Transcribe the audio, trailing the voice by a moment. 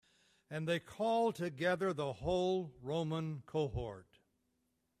And they called together the whole Roman cohort.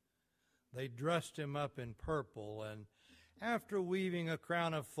 They dressed him up in purple, and after weaving a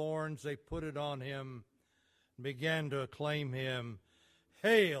crown of thorns, they put it on him and began to acclaim him,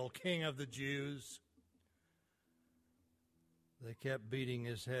 "Hail, King of the Jews!" They kept beating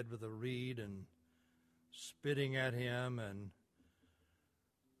his head with a reed and spitting at him and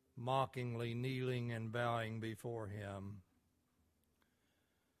mockingly kneeling and bowing before him.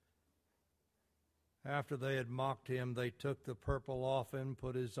 After they had mocked him, they took the purple off him,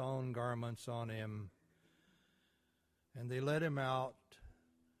 put his own garments on him, and they led him out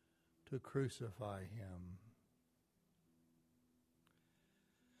to crucify him.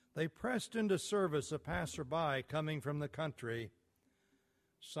 They pressed into service a passerby coming from the country,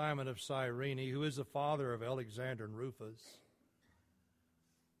 Simon of Cyrene, who is the father of Alexander and Rufus.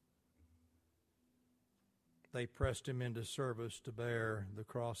 They pressed him into service to bear the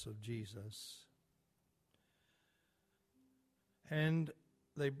cross of Jesus. And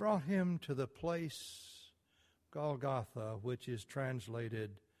they brought him to the place Golgotha, which is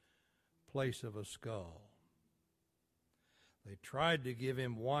translated place of a skull. They tried to give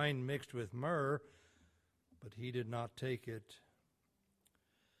him wine mixed with myrrh, but he did not take it.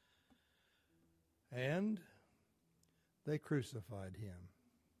 And they crucified him.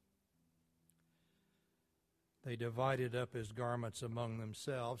 They divided up his garments among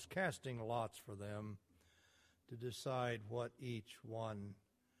themselves, casting lots for them to decide what each one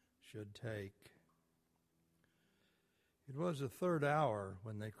should take. It was the third hour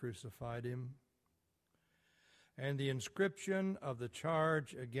when they crucified him, and the inscription of the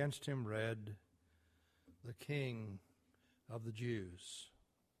charge against him read, "The King of the Jews."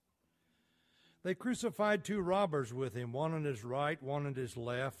 They crucified two robbers with him, one on his right, one on his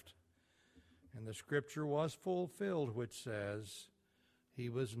left, and the scripture was fulfilled, which says, "He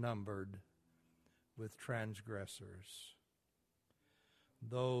was numbered with transgressors."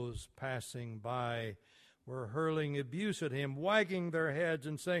 Those passing by were hurling abuse at him, wagging their heads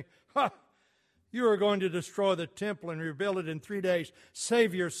and saying, "Ha! You are going to destroy the temple and rebuild it in 3 days.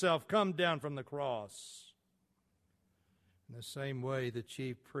 Save yourself. Come down from the cross." In the same way, the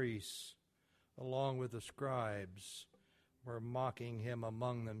chief priests, along with the scribes, were mocking him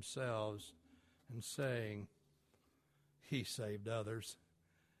among themselves and saying, "He saved others.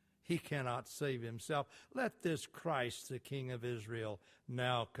 He cannot save himself. Let this Christ, the King of Israel,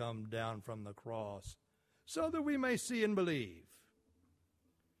 now come down from the cross, so that we may see and believe."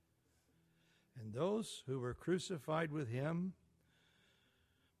 And those who were crucified with him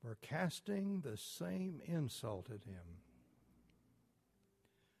were casting the same insult at him.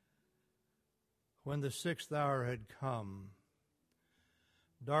 When the 6th hour had come,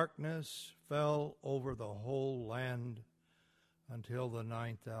 darkness fell over the whole land until the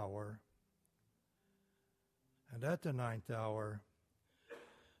 9th hour. And at the 9th hour,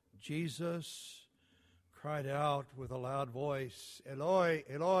 Jesus cried out with a loud voice, "Eloi,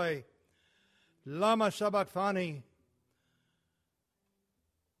 Eloi, lama sabachthani,"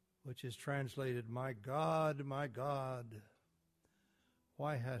 which is translated, my God,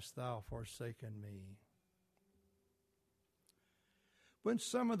 why hast thou forsaken me?" When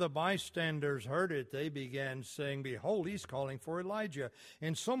some of the bystanders heard it, they began saying, "Behold, he's calling for Elijah."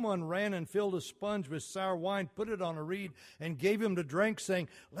 And someone ran and filled a sponge with sour wine, put it on a reed, and gave him to drink, saying,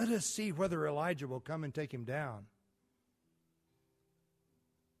 "Let us see whether Elijah will come and take him down."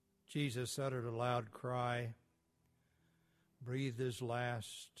 Jesus uttered a loud cry, breathed his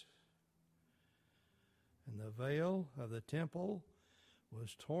last, and the veil of the temple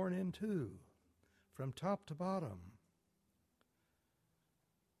was torn in two from top to bottom.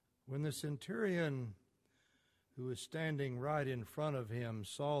 When the centurion who was standing right in front of him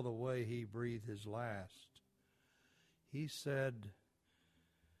saw the way he breathed his last, he said,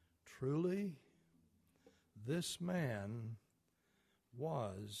 "Truly, this man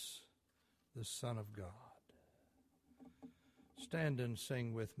was the Son of God." Stand and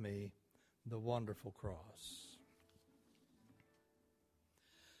sing with me the wonderful cross.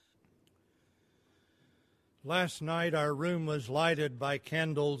 Last night our room was lighted by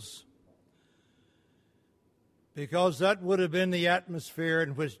candles because that would have been the atmosphere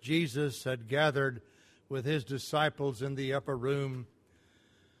in which Jesus had gathered with his disciples in the upper room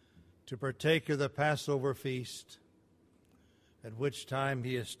to partake of the Passover feast, at which time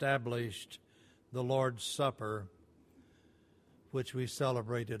he established the Lord's Supper, which we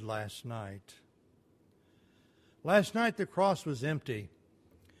celebrated last night. Last night the cross was empty,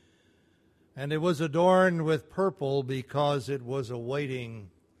 and it was adorned with purple because it was awaiting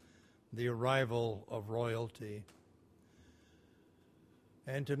the arrival of royalty.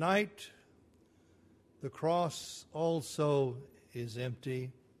 And tonight, the cross also is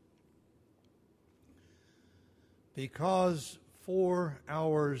empty, because 4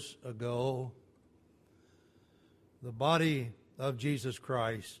 hours ago, the body of Jesus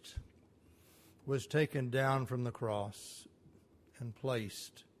Christ was taken down from the cross and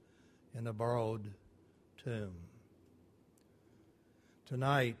placed in a borrowed tomb.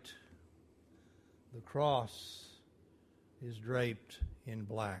 Tonight, the cross is draped in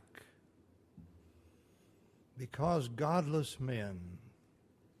black, because godless men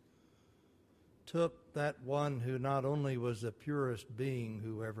took that one who not only was the purest being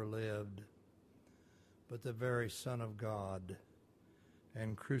who ever lived, but the very Son of God,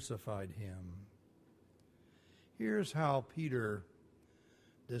 and crucified him. Here's how Peter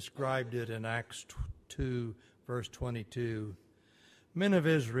described it in Acts 2, verse 22. Men of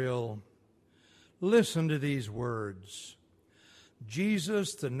Israel, listen to these words.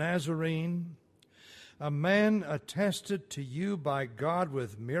 Jesus the Nazarene, a man attested to you by God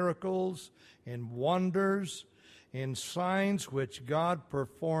with miracles and wonders and signs which God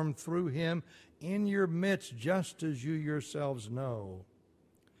performed through him in your midst, just as you yourselves know.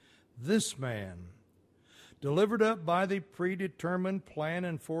 This man, delivered up by the predetermined plan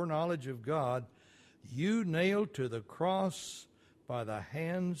and foreknowledge of God, you nailed to the cross by the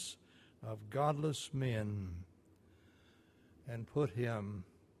hands of godless men and put him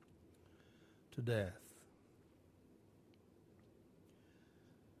to death.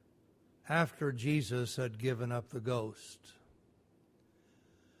 After Jesus had given up the ghost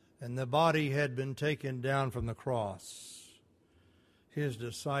and the body had been taken down from the cross, his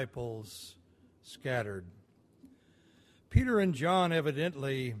disciples scattered. Peter and John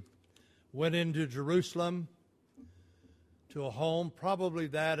evidently went into Jerusalem to a home, probably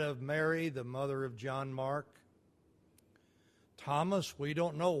that of Mary, the mother of John Mark. Thomas, we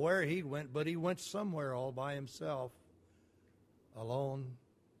don't know where he went, but he went somewhere all by himself, alone.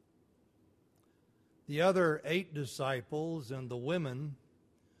 The other 8 disciples and the women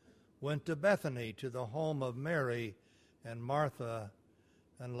went to Bethany, to the home of Mary and Martha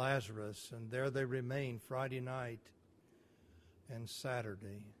and Lazarus, and there they remained Friday night and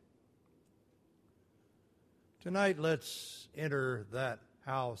Saturday. Tonight, let's enter that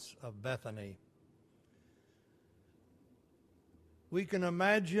house of Bethany. We can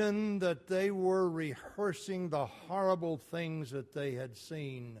imagine that they were rehearsing the horrible things that they had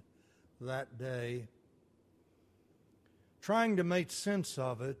seen that day, trying to make sense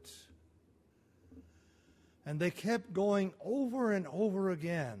of it. And they kept going over and over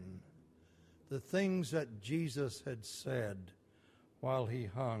again the things that Jesus had said while he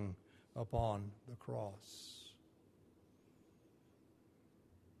hung upon the cross.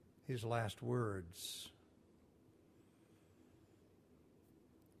 His last words.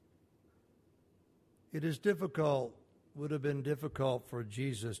 It is difficult, would have been difficult for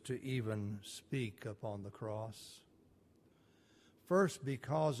Jesus to even speak upon the cross. First,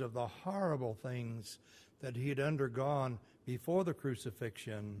 because of the horrible things that he had undergone before the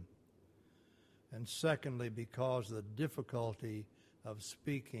crucifixion, and secondly, because of the difficulty of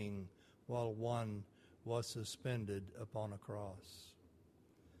speaking while one was suspended upon a cross.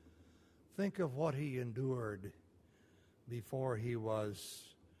 Think of what he endured before he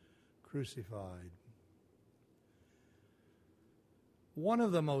was crucified. One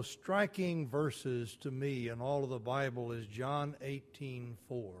of the most striking verses to me in all of the Bible is John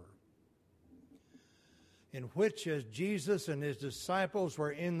 18:4, in which, as Jesus and his disciples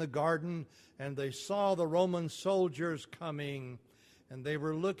were in the garden and they saw the Roman soldiers coming and they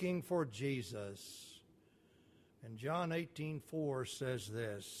were looking for Jesus. And John 18:4 says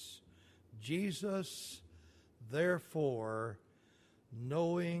this, Jesus, therefore,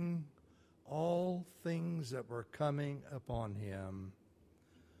 knowing all things that were coming upon him,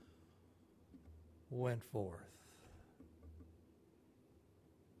 went forth.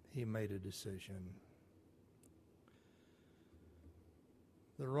 He made a decision.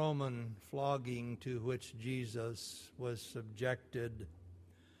 The Roman flogging to which Jesus was subjected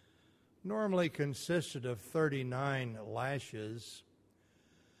normally consisted of 39 lashes.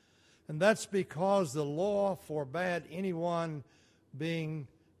 And that's because the law forbade anyone being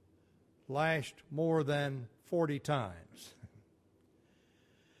lashed more than 40 times.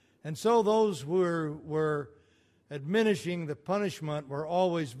 And so those who were administering the punishment were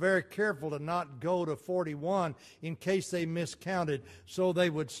always very careful to not go to 41 in case they miscounted, so they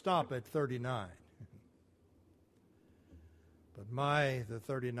would stop at 39. But the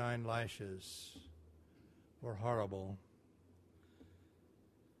 39 lashes were horrible.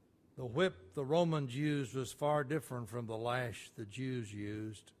 The whip the Romans used was far different from the lash the Jews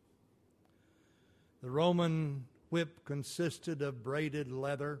used. The Roman whip consisted of braided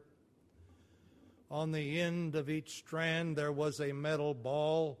leather. On the end of each strand there was a metal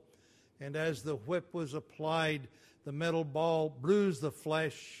ball, and as the whip was applied, the metal ball bruised the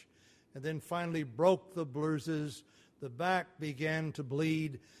flesh and then finally broke the bruises. The back began to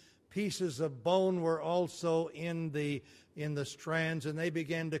bleed. Pieces of bone were also in the strands, and they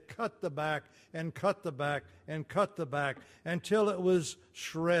began to cut the back and cut the back and cut the back until it was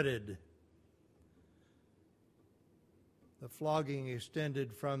shredded. The flogging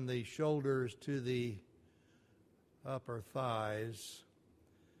extended from the shoulders to the upper thighs.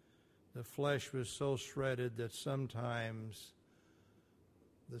 The flesh was so shredded that sometimes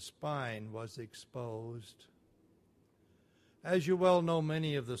the spine was exposed. As you well know,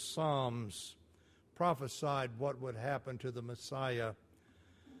 many of the Psalms prophesied what would happen to the Messiah.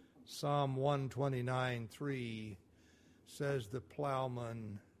 Psalm 129:3 says, "The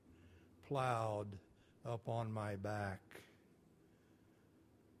plowman plowed upon my back,"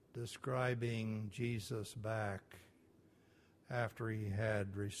 describing Jesus' back after he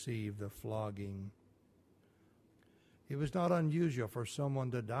had received the flogging. It was not unusual for someone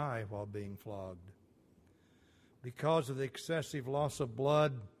to die while being flogged. Because of the excessive loss of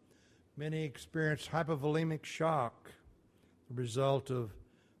blood, many experienced hypovolemic shock, the result of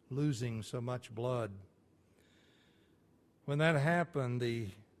losing so much blood. When that happened, the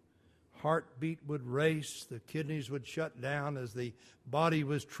heartbeat would race, the kidneys would shut down as the body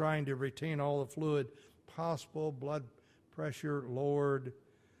was trying to retain all the fluid possible, blood pressure lowered,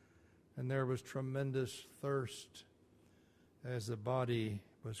 and there was tremendous thirst as the body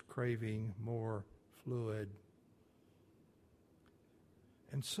was craving more fluid.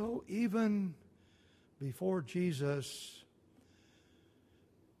 And so even before Jesus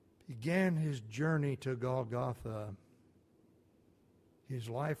began his journey to Golgotha, his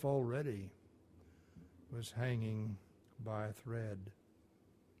life already was hanging by a thread.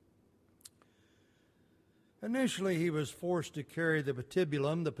 Initially, he was forced to carry the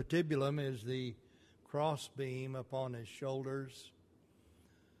patibulum. The patibulum is the crossbeam upon his shoulders.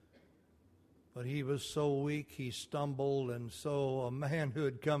 But he was so weak he stumbled, and so a man who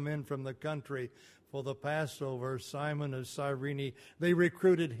had come in from the country for the Passover, Simon of Cyrene, they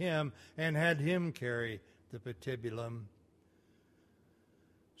recruited him and had him carry the patibulum.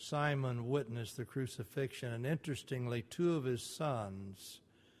 Simon witnessed the crucifixion, and interestingly, two of his sons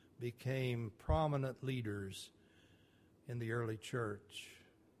became prominent leaders in the early church.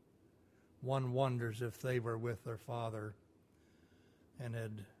 One wonders if they were with their father and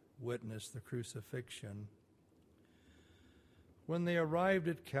had witnessed the crucifixion. When they arrived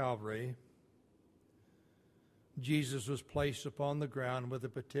at Calvary, Jesus was placed upon the ground with a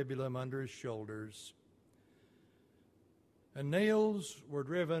patibulum under his shoulders, and nails were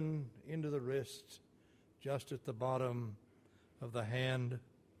driven into the wrist just at the bottom of the hand,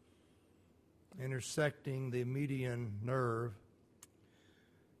 intersecting the median nerve.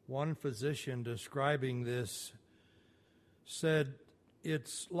 One physician describing this said,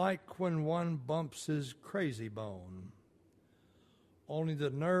 "It's like when one bumps his crazy bone, only the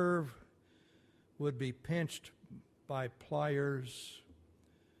nerve would be pinched by pliers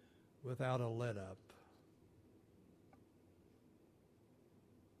without a let up."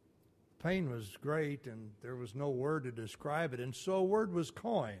 Pain was great, and there was no word to describe it, and so a word was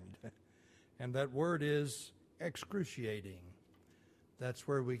coined, and that word is excruciating. That's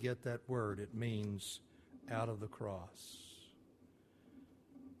where we get that word. It means out of the cross.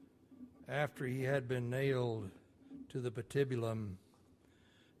 After he had been nailed to the patibulum,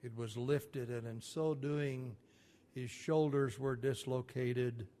 it was lifted, and in so doing, his shoulders were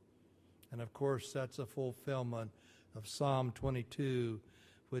dislocated. And of course, that's a fulfillment of Psalm 22,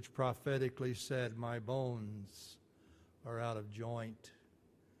 which prophetically said, "My bones are out of joint."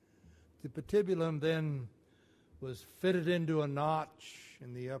 The patibulum then was fitted into a notch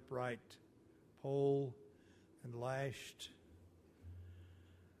in the upright pole and lashed.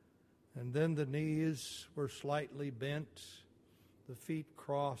 And then the knees were slightly bent, the feet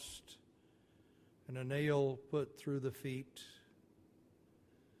crossed, and a nail put through the feet.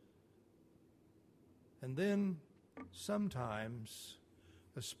 And then sometimes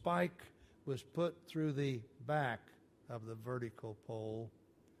a spike was put through the back of the vertical pole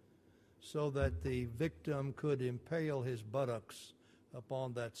so that the victim could impale his buttocks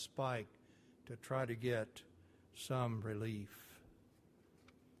upon that spike to try to get some relief.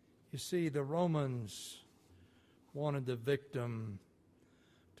 You see, the Romans wanted the victim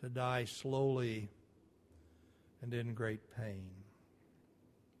to die slowly and in great pain.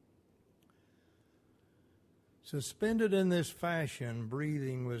 Suspended in this fashion,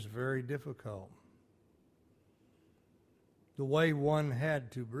 breathing was very difficult. The way one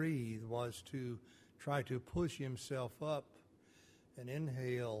had to breathe was to try to push himself up and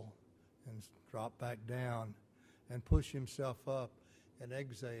inhale and drop back down, and push himself up and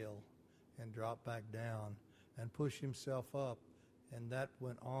exhale and drop back down, and push himself up, and that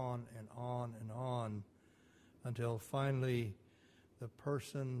went on and on and on until finally the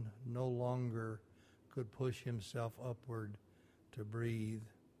person no longer could push himself upward to breathe.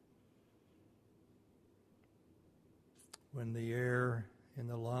 When the air in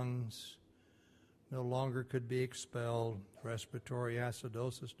the lungs no longer could be expelled, respiratory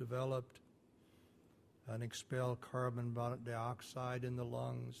acidosis developed, unexpelled carbon dioxide in the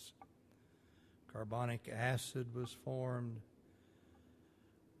lungs, carbonic acid was formed,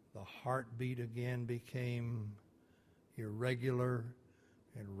 the heartbeat again became irregular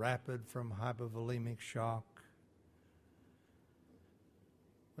and rapid from hypovolemic shock.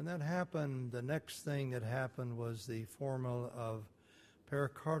 When that happened, the next thing that happened was the formula of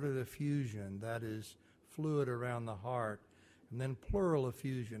pericardial effusion, that is fluid around the heart, and then pleural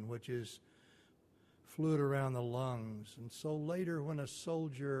effusion, which is fluid around the lungs. And so later when a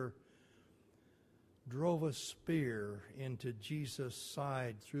soldier drove a spear into Jesus'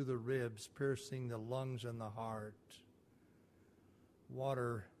 side through the ribs, piercing the lungs and the heart,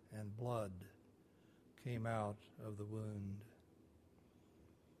 water and blood came out of the wound.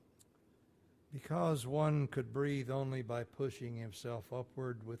 Because one could breathe only by pushing himself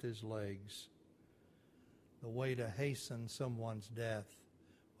upward with his legs, the way to hasten someone's death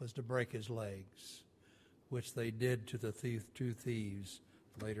was to break his legs, which they did to the two thieves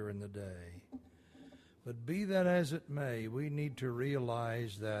later in the day. But be that as it may, we need to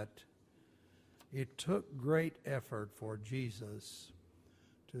realize that it took great effort for Jesus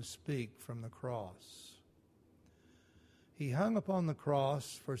to speak from the cross. He hung upon the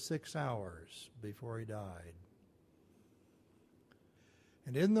cross for 6 hours before he died.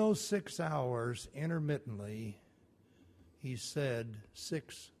 And in those 6 hours, intermittently, he said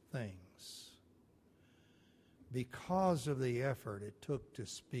 6 things. Because of the effort it took to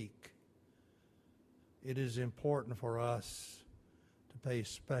speak, it is important for us to pay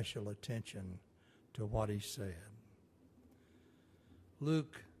special attention to what he said.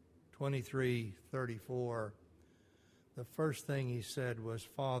 Luke 23:34, the first thing he said was,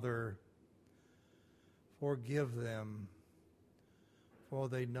 "Father, forgive them, for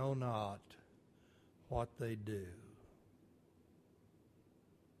they know not what they do."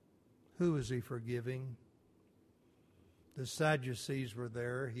 Who is he forgiving? The Sadducees were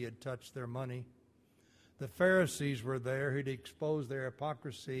there. He had touched their money. The Pharisees were there. He'd exposed their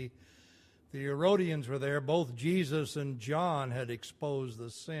hypocrisy. The Herodians were there. Both Jesus and John had exposed the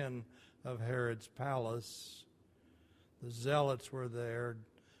sin of Herod's palace. The Zealots were there.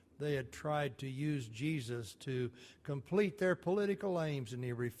 They had tried to use Jesus to complete their political aims, and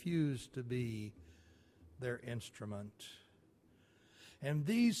he refused to be their instrument. And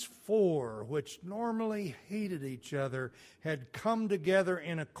these four, which normally hated each other, had come together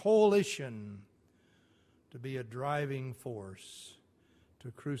in a coalition to be a driving force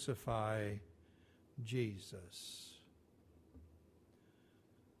to crucify Jesus.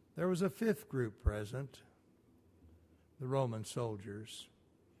 There was a fifth group present, the Roman soldiers.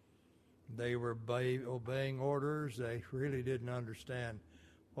 They were obeying orders. They really didn't understand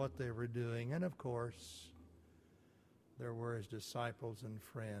what they were doing. And of course, there were his disciples and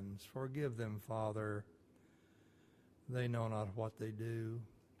friends. Forgive them, Father. They know not what they do.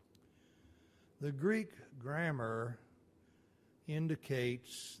 The Greek grammar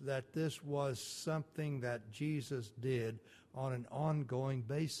indicates that this was something that Jesus did on an ongoing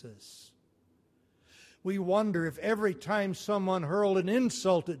basis. We wonder if every time someone hurled an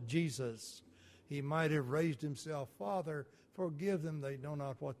insult at Jesus, he might have raised himself, "Father, forgive them, they know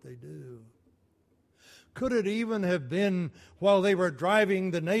not what they do." Could it even have been while they were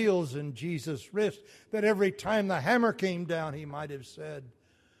driving the nails in Jesus' wrist that every time the hammer came down, he might have said,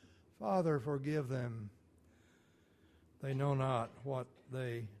 "Father, forgive them. They know not what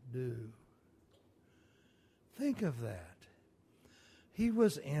they do." Think of that. He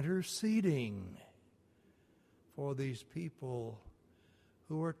was interceding for these people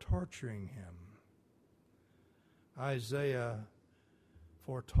who were torturing him. Isaiah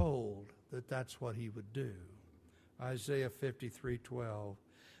foretold that that's what he would do. Isaiah 53:12.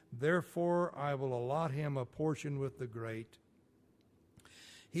 Therefore I will allot him a portion with the great.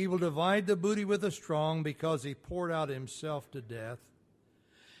 He will divide the booty with the strong, because he poured out himself to death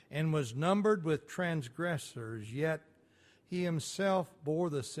and was numbered with transgressors, yet he himself bore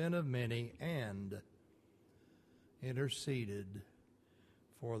the sin of many and interceded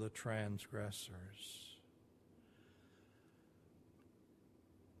for the transgressors.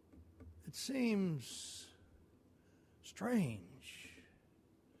 It seems strange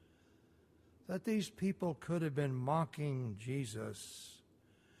that these people could have been mocking Jesus,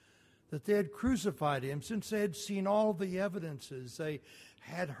 that they had crucified him since they had seen all the evidences. They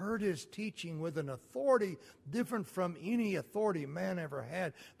had heard his teaching with an authority different from any authority man ever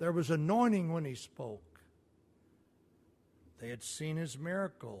had. There was anointing when he spoke. They had seen his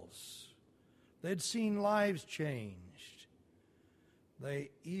miracles. They had seen lives changed.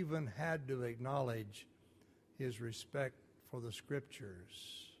 They even had to acknowledge his respect for the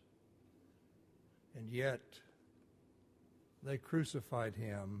Scriptures. And yet, they crucified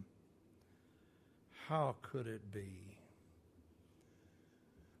him. How could it be?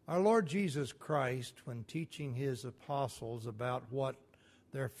 Our Lord Jesus Christ, when teaching his apostles about what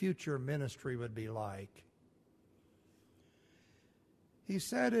their future ministry would be like, he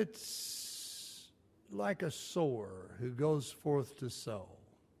said it's like a sower who goes forth to sow,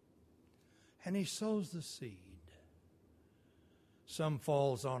 and he sows the seed. Some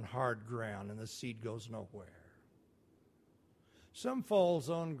falls on hard ground and the seed goes nowhere. Some falls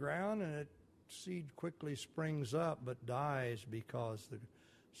on ground and the seed quickly springs up but dies because the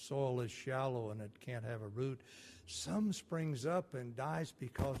soil is shallow and it can't have a root. Some springs up and dies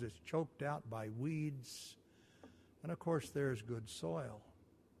because it's choked out by weeds. And of course there's good soil.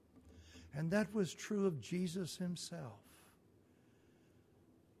 And that was true of Jesus himself.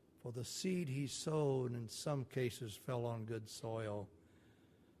 For the seed he sowed in some cases fell on good soil,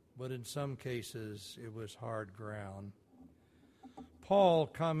 but in some cases it was hard ground. Paul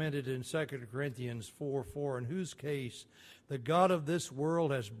commented in 2 Corinthians 4:4, in whose case the God of this world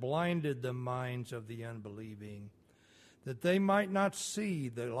has blinded the minds of the unbelieving, that they might not see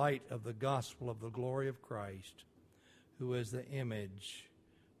the light of the gospel of the glory of Christ, who is the image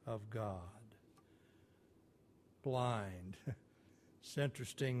of God. Blind. It's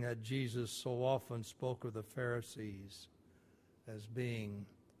interesting that Jesus so often spoke of the Pharisees as being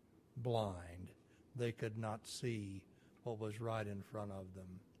blind. They could not see what was right in front of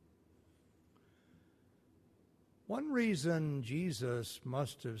them. One reason Jesus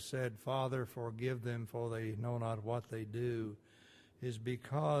must have said, "Father, forgive them, for they know not what they do," is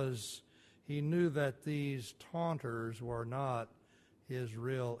because he knew that these taunters were not his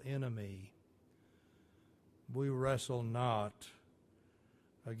real enemy. We wrestle not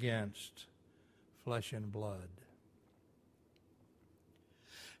against flesh and blood.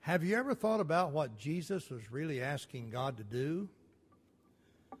 Have you ever thought about what Jesus was really asking God to do?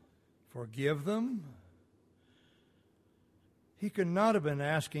 Forgive them? He could not have been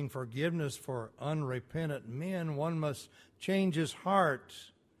asking forgiveness for unrepentant men. One must change his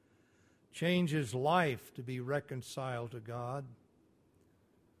heart, change his life to be reconciled to God.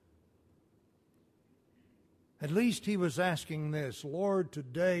 At least he was asking this: Lord,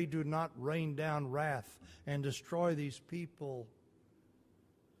 today do not rain down wrath and destroy these people.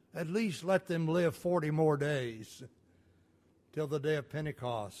 At least let them live 40 more days till the day of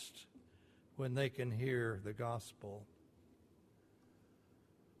Pentecost, when they can hear the gospel.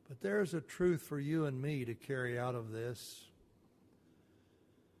 But there's a truth for you and me to carry out of this.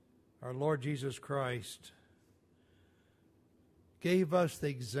 Our Lord Jesus Christ gave us the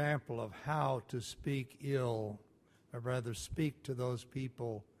example of how to speak ill, or rather speak to those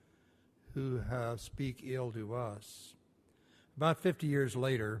people who speak ill to us. About 50 years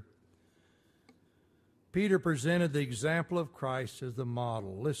later, Peter presented the example of Christ as the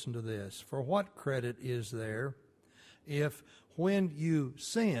model. Listen to this. For what credit is there if when you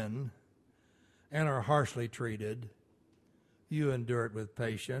sin and are harshly treated, you endure it with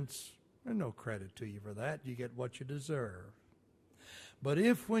patience? There's no credit to you for that. You get what you deserve. But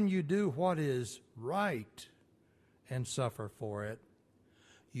if when you do what is right and suffer for it,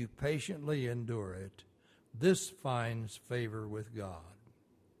 you patiently endure it, this finds favor with God.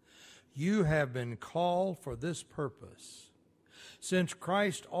 You have been called for this purpose, since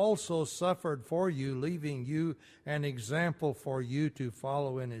Christ also suffered for you, leaving you an example for you to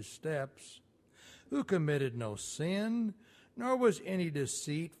follow in his steps, who committed no sin, nor was any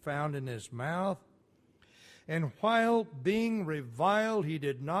deceit found in his mouth. And while being reviled, he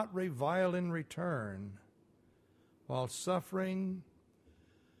did not revile in return. While suffering,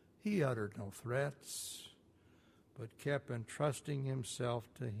 he uttered no threats, but kept entrusting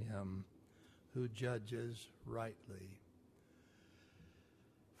himself to him who judges rightly.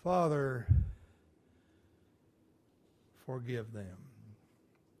 Father, forgive them.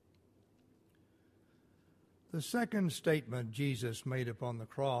 The second statement Jesus made upon the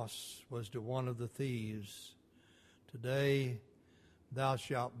cross was to one of the thieves, Today thou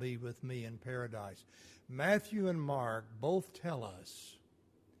shalt be with me in paradise. Matthew and Mark both tell us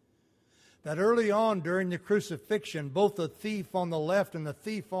that early on during the crucifixion, both the thief on the left and the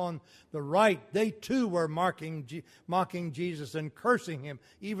thief on the right, they too were mocking Jesus and cursing him,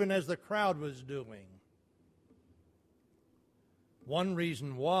 even as the crowd was doing. One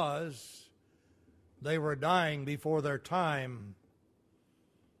reason was they were dying before their time.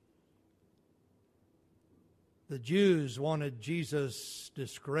 The Jews wanted Jesus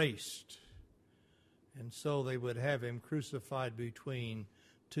disgraced, and so they would have him crucified between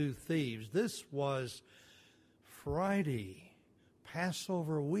two thieves. This was Friday,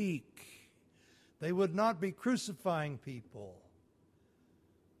 Passover week. They would not be crucifying people,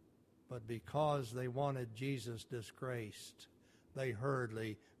 but because they wanted Jesus disgraced, they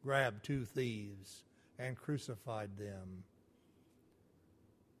hurriedly grabbed two thieves and crucified them.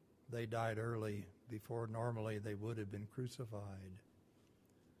 They died early before normally they would have been crucified.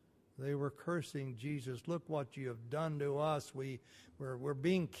 They were cursing Jesus. Look what you have done to us. We're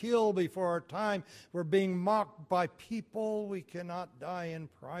being killed before our time. We're being mocked by people. We cannot die in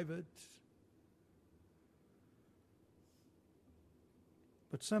private.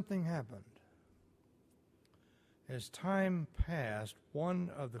 But something happened. As time passed,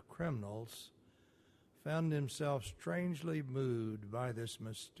 one of the criminals found himself strangely moved by this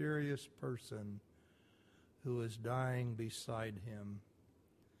mysterious person who was dying beside him.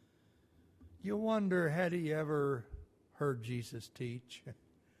 You wonder, had he ever heard Jesus teach?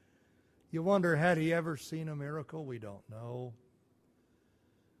 You wonder, had he ever seen a miracle? We don't know.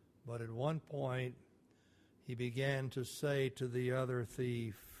 But at one point, he began to say to the other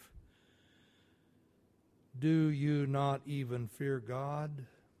thief, "Do you not even fear God,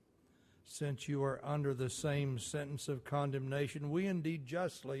 since you are under the same sentence of condemnation? We indeed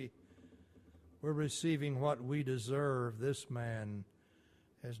justly were receiving what we deserve. This man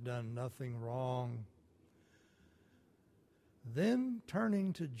has done nothing wrong." Then,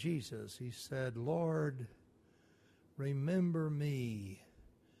 turning to Jesus, he said, "Lord, remember me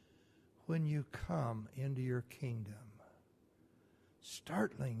when you come into your kingdom."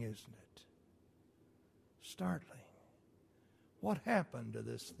 Startling, isn't it? Startling. What happened to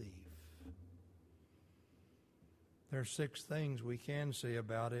this thief? There are 6 things we can say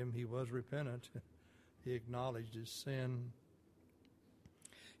about him. He was repentant. He acknowledged his sin.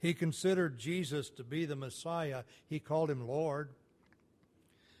 He considered Jesus to be the Messiah. He called him Lord.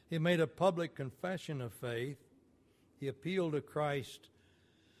 He made a public confession of faith. He appealed to Christ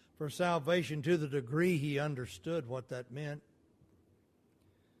for salvation to the degree he understood what that meant.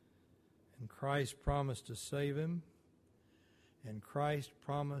 And Christ promised to save him. And Christ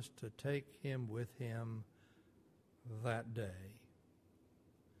promised to take him with him that day.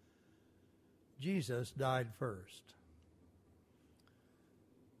 Jesus died first.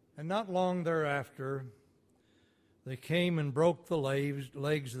 And not long thereafter, they came and broke the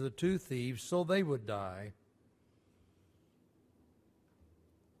legs of the 2 thieves so they would die.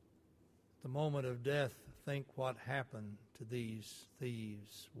 At the moment of death, think what happened to these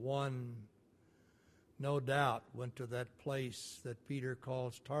thieves. One, no doubt, went to that place that Peter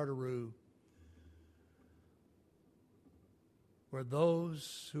calls Tartarus, where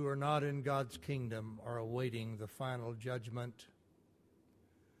those who are not in God's kingdom are awaiting the final judgment.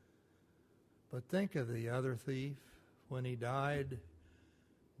 But think of the other thief. When he died,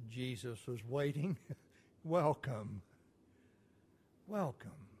 Jesus was waiting. Welcome.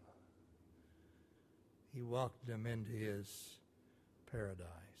 Welcome. He welcomed him into his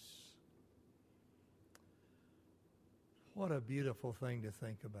paradise. What a beautiful thing to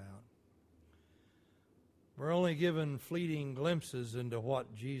think about. We're only given fleeting glimpses into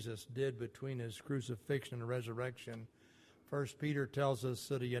what Jesus did between his crucifixion and resurrection. 1 Peter tells us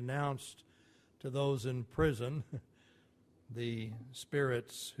that he announced to those in prison, the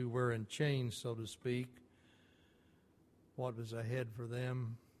spirits who were in chains, so to speak, what was ahead for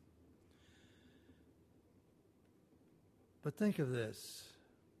them. But think of this.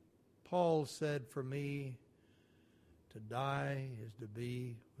 Paul said, "For me, to die is to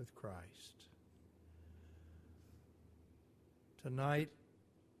be with Christ." Tonight,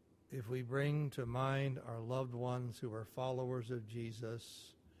 if we bring to mind our loved ones who are followers of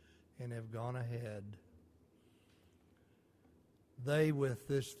Jesus and have gone ahead, they, with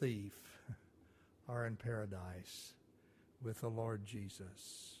this thief, are in paradise with the Lord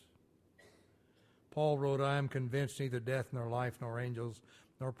Jesus. Paul wrote, "I am convinced neither death nor life nor angels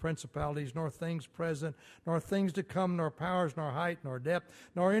nor principalities nor things present nor things to come nor powers nor height nor depth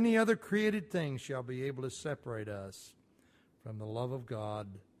nor any other created thing shall be able to separate us from the love of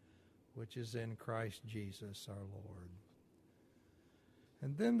God which is in Christ Jesus our Lord.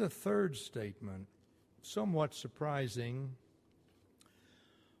 And then the third statement, somewhat surprising.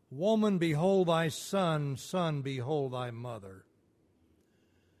 Woman, behold thy son, son, behold thy mother.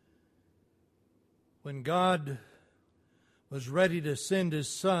 When God was ready to send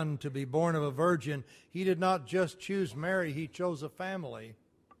his son to be born of a virgin, he did not just choose Mary, he chose a family.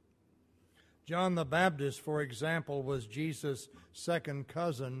 John the Baptist, for example, was Jesus' second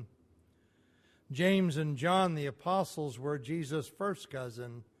cousin. James and John, the apostles, were Jesus' first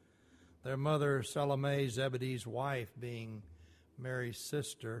cousin, their mother Salome, Zebedee's wife, being Mary's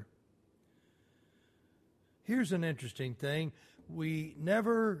sister. Here's an interesting thing. We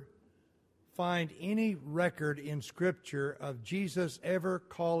never find any record in Scripture of Jesus ever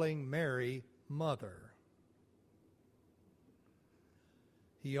calling Mary mother.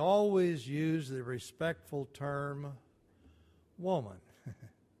 He always used the respectful term woman,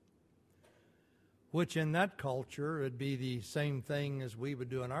 which in that culture would be the same thing as we would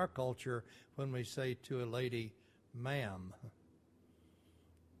do in our culture when we say to a lady, ma'am.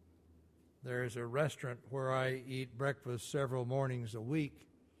 There's a restaurant where I eat breakfast several mornings a week,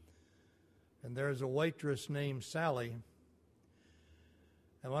 and there's a waitress named Sally.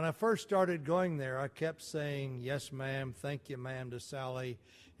 And when I first started going there, I kept saying, yes, ma'am, thank you, ma'am, to Sally.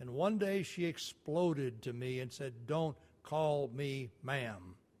 And one day she exploded to me and said, don't call me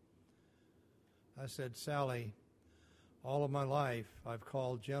ma'am. I said, Sally, all of my life I've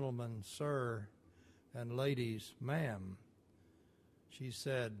called gentlemen sir and ladies ma'am. She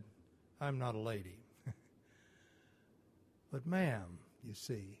said, I'm not a lady. But ma'am, you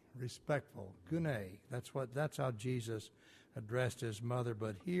see, respectful, gune. That's how Jesus addressed his mother.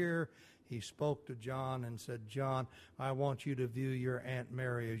 But here he spoke to John and said, John, I want you to view your Aunt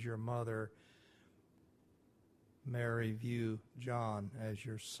Mary as your mother. Mary, view John as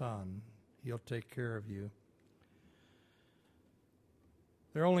your son. He'll take care of you.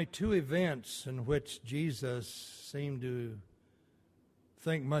 There are only two events in which Jesus seemed to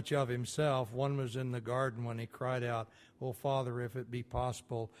think much of himself. One was in the garden when he cried out, "Oh, Father, if it be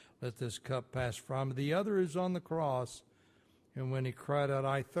possible, let this cup pass from me." The other is on the cross, and when he cried out,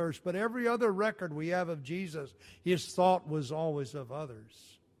 "I thirst." But every other record we have of Jesus, his thought was always of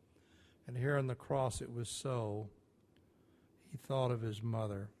others. And here on the cross it was so. He thought of his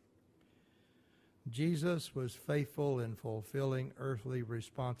mother. Jesus was faithful in fulfilling earthly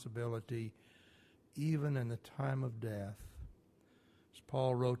responsibility, even in the time of death. As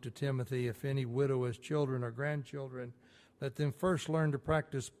Paul wrote to Timothy, if any widow has children or grandchildren, let them first learn to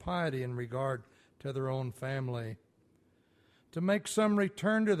practice piety in regard to their own family. To make some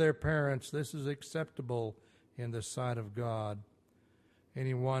return to their parents, this is acceptable in the sight of God.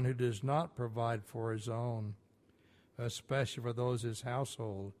 Anyone who does not provide for his own, especially for those of his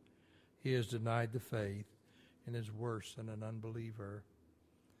household, he has denied the faith and is worse than an unbeliever.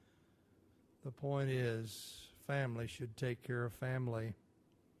 The point is, family should take care of family,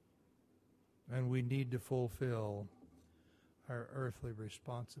 and we need to fulfill our earthly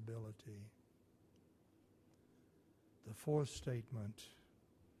responsibility. The fourth statement,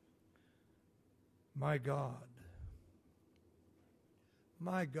 my God,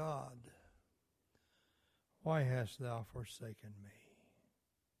 why hast thou forsaken me?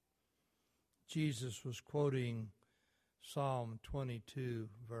 Jesus was quoting Psalm 22,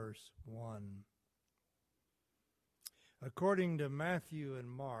 verse 1. According to Matthew and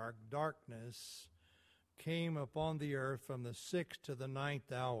Mark, darkness came upon the earth from the 6th to the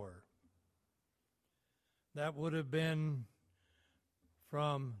 9th hour. That would have been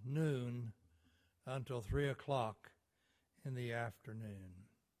from noon until 3 o'clock in the afternoon.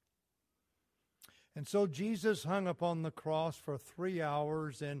 And so Jesus hung upon the cross for 3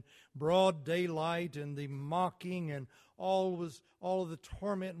 hours in broad daylight, and the mocking and all of the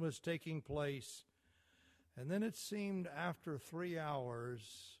torment was taking place. And then it seemed after 3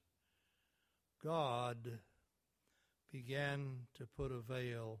 hours, God began to put a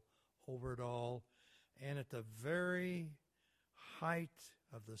veil over it all. And at the very height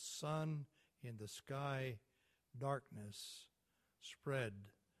of the sun in the sky, darkness spread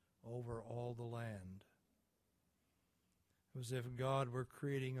over all the land. It was as if God were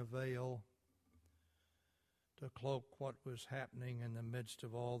creating a veil to cloak what was happening in the midst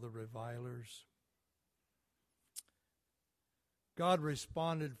of all the revilers. God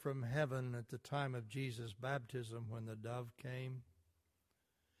responded from heaven at the time of Jesus' baptism when the dove came.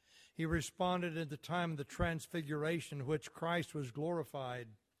 He responded at the time of the transfiguration, in which Christ was glorified,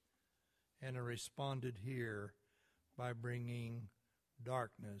 and he responded here by bringing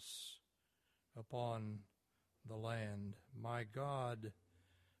darkness upon the land. My God,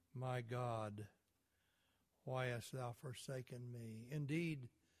 my God, why hast thou forsaken me? Indeed,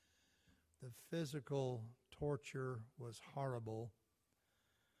 the physical torture was horrible,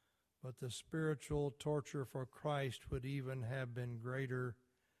 but the spiritual torture for Christ would even have been greater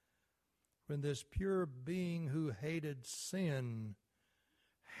when this pure being who hated sin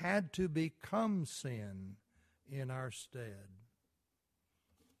had to become sin in our stead.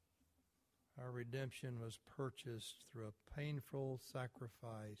 Our redemption was purchased through a painful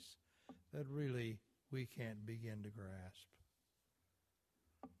sacrifice that really we can't begin to grasp.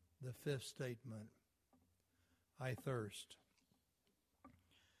 The fifth statement, I thirst.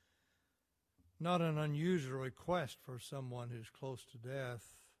 Not an unusual request for someone who's close to death,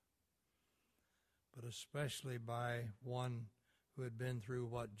 but especially by one who had been through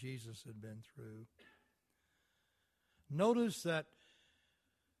what Jesus had been through. Notice that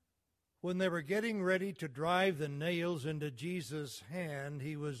when they were getting ready to drive the nails into Jesus' hand,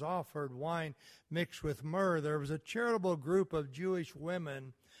 he was offered wine mixed with myrrh. There was a charitable group of Jewish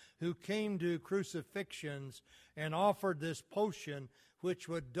women who came to crucifixions and offered this potion which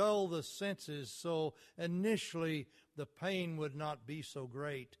would dull the senses so initially the pain would not be so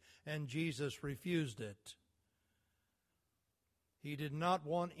great, and Jesus refused it. He did not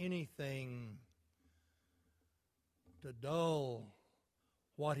want anything to dull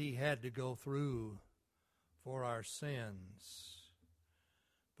what he had to go through for our sins.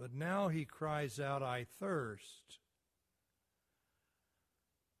 But now he cries out, I thirst.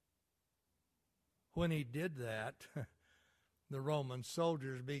 When he did that, the Roman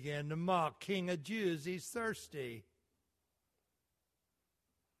soldiers began to mock, King of Jews, he's thirsty.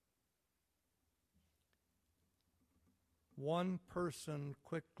 One person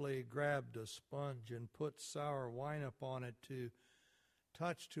quickly grabbed a sponge and put sour wine upon it to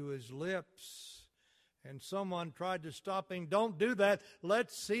touch to his lips. And someone tried to stop him. Don't do that.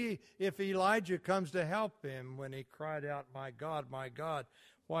 Let's see if Elijah comes to help him. When he cried out, my God,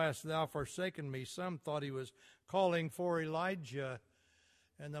 why hast thou forsaken me? Some thought he was calling for Elijah.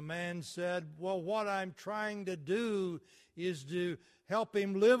 And the man said, well, what I'm trying to do is to help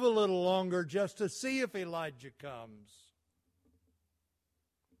him live a little longer just to see if Elijah comes.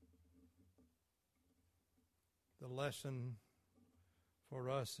 The lesson for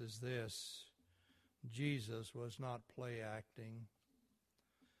us is this: Jesus was not play acting.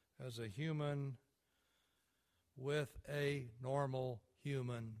 As a human with a normal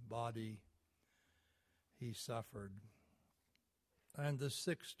human body, he suffered. And the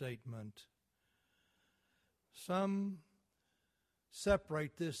sixth statement, some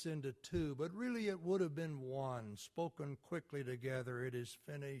separate this into two, but really it would have been one, spoken quickly together. It is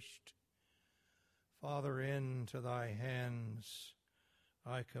finished. Father, into thy hands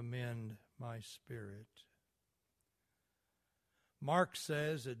I commend my spirit. Mark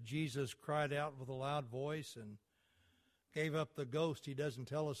says that Jesus cried out with a loud voice and gave up the ghost. He doesn't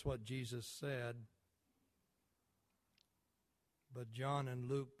tell us what Jesus said. But John and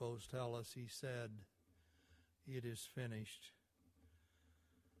Luke both tell us he said, it is finished.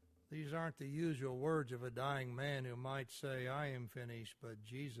 These aren't the usual words of a dying man who might say, I am finished, but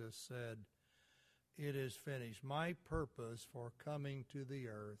Jesus said, it is finished. My purpose for coming to the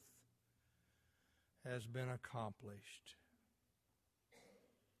earth has been accomplished.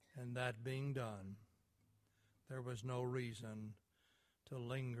 And that being done, there was no reason to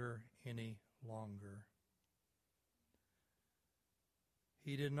linger any longer.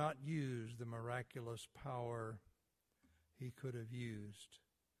 He did not use the miraculous power he could have used,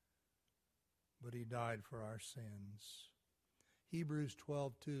 but he died for our sins. Hebrews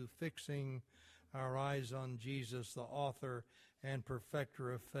 12:2, fixing our eyes on Jesus, the author and perfecter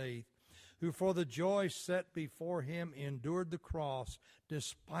of faith, who for the joy set before him endured the cross,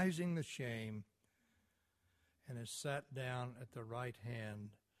 despising the shame, and is sat down at the right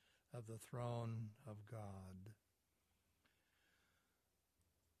hand of the throne of God.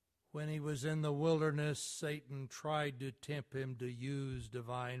 When he was in the wilderness, Satan tried to tempt him to use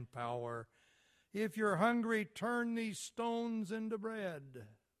divine power. If you're hungry, turn these stones into bread.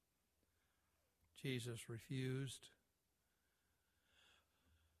 Jesus refused.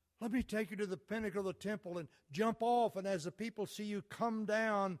 Let me take you to the pinnacle of the temple and jump off, and as the people see you come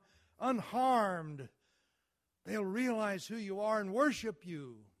down unharmed, they'll realize who you are and worship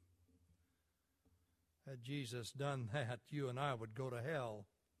you. Had Jesus done that, you and I would go to hell.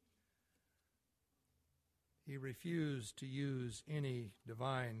 He refused to use any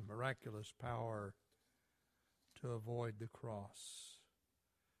divine, miraculous power to avoid the cross.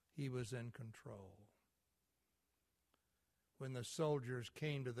 He was in control. when the soldiers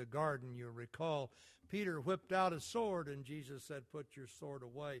came to the garden, you recall, Peter whipped out a sword, and Jesus said, "Put your sword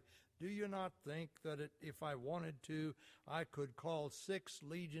away." Do you not think that if I wanted to, I could call 6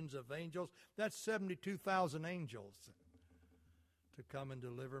 legions of angels? That's 72,000 angels to come and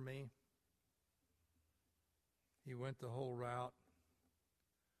deliver me. He went the whole route,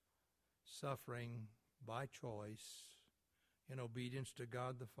 suffering by choice in obedience to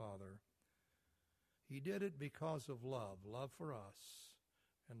God the Father. He did it because of love for us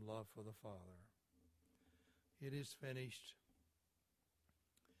and love for the Father. It is finished.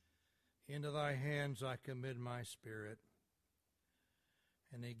 Into thy hands I commit my spirit.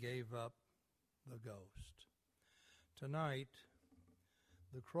 And he gave up the ghost. Tonight,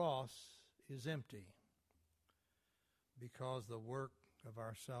 the cross is empty because the work of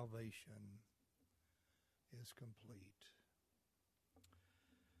our salvation is complete.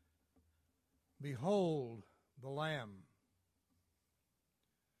 Behold the Lamb.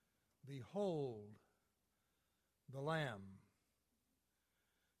 Behold the Lamb,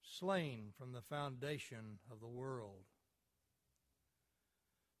 slain from the foundation of the world,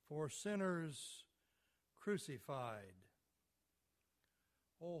 for sinners crucified.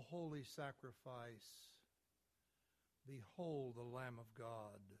 O holy sacrifice, behold the Lamb of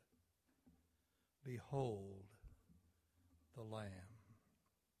God. Behold the Lamb.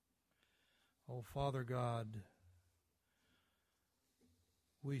 O Father God,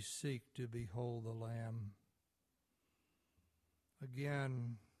 we seek to behold the Lamb.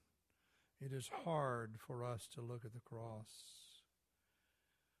 Again, it is hard for us to look at the cross.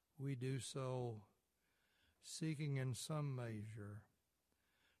 We do so seeking in some measure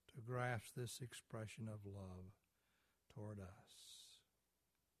to grasp this expression of love toward us.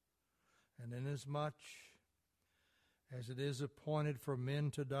 And inasmuch as it is appointed for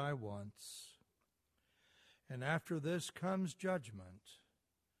men to die once, and after this comes judgment,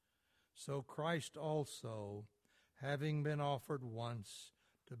 so Christ also, having been offered once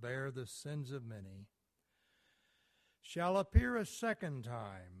to bear the sins of many, shall appear a second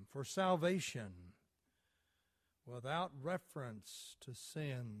time for salvation, without reference to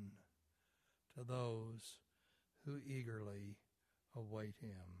sin, to those who eagerly await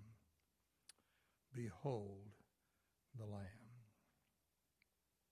him. Behold the Lamb.